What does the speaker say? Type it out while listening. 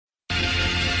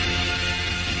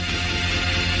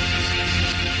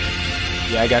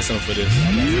Yeah, I got something for this.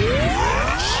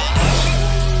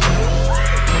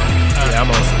 Yeah, I'm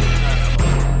on some.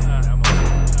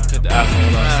 Cut the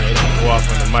iPhone off so it don't go off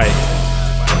on the mic.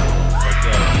 Fuck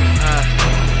that.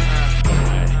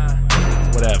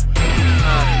 Whatever.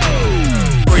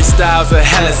 Freestyles are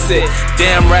hella sick.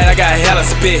 Damn right, I got hella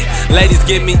spit. Ladies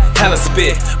give me hella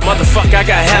spit. Motherfucker, I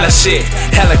got hella shit.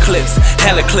 Hella clips.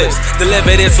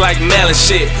 Deliver this like mailing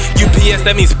shit. UPS,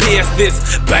 that means PS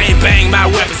this. Bang, bang, my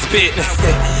weapon spit.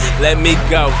 Let me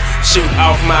go. Shoot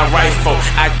off my rifle.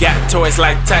 I got toys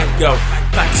like Tycho.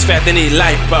 Pockets fat, they need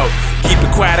lipo. Keep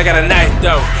it quiet, I got a knife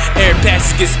though. Air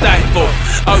passes get stifled.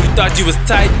 Oh, you thought you was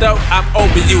tight though? I'm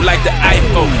over you like the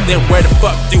iPhone. Then where the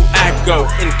fuck do I go?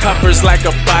 In covers like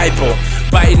a Bible.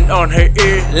 Biting on her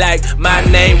ear like my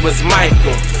name was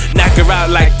Michael. Knock her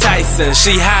out like Tyson.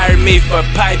 She hired me for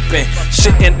piping.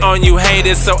 Shitting on you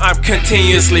haters, so I'm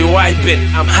continuously wiping.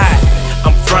 I'm hot,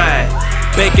 I'm frying,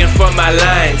 baking for my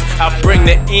lines. I'll bring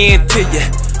the end to you.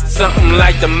 Something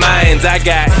like the mines. I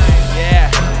got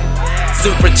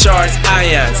supercharged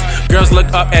ions. Girls look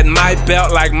up at my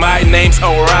belt like my name's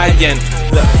Orion.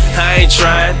 Look, I ain't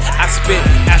trying, I spit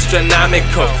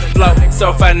astronomical. Flow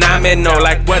so phenomenal,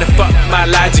 like where the fuck my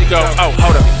logic go? Oh,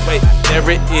 hold up, wait, there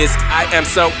it is. I am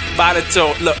so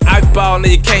volatile. Look, I ball and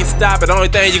you can't stop it. Only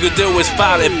thing you can do is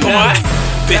follow it, boy.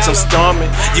 Bitch, I'm storming,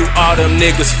 you all them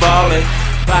niggas falling.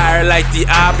 Fire like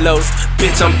Diablos,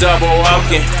 bitch, I'm double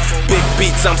walking. Big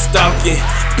beats, I'm stalking.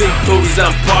 Big booties,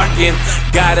 I'm parking.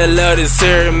 Gotta love this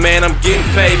here, man, I'm getting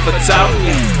paid for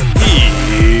talking.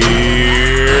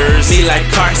 Here's me like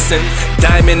Carson,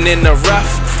 diamond in the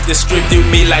rough. Distribute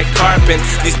me like Carpin.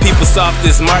 These people soft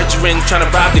as margarine,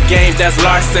 tryna rob the game, that's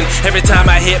larceny. Every time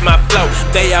I hit my flow,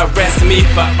 they arrest me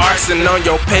for arson. On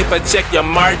your paper, check your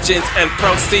margins and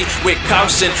proceed with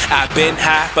caution. I've been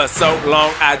high for so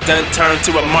long, I done turned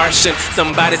to a Martian.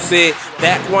 Somebody said,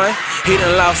 that one, he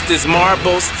done lost his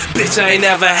marbles. Bitch, I ain't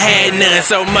never had none,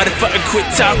 so motherfucker quit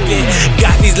talking.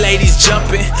 Got these ladies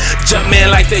jumping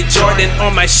like they Jordan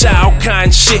on my Shao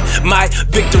Kahn shit. My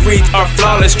victories are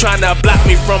flawless, trying to block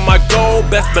me from my goal.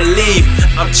 Best believe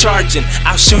I'm charging,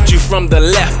 I'll shoot you from the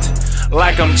left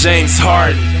like I'm James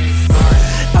Harden.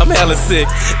 I'm hella sick,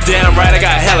 damn right, I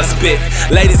got hella spit.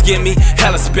 Ladies give me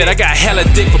hella spit, I got hella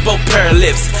dick for both pair of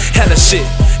lips. Hella shit,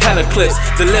 hella clips,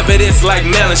 deliver this like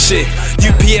mailing shit.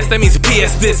 UPS, that means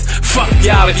PS this. Fuck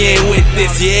y'all if you ain't with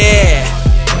this, yeah.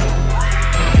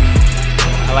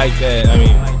 I like that, I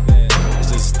mean,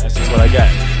 that's just what I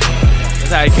got.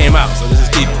 That's how it came out, so let's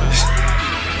just keep it.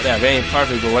 Whatever, it ain't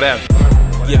perfect, but whatever.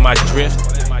 Get my drift,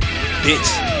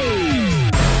 bitch.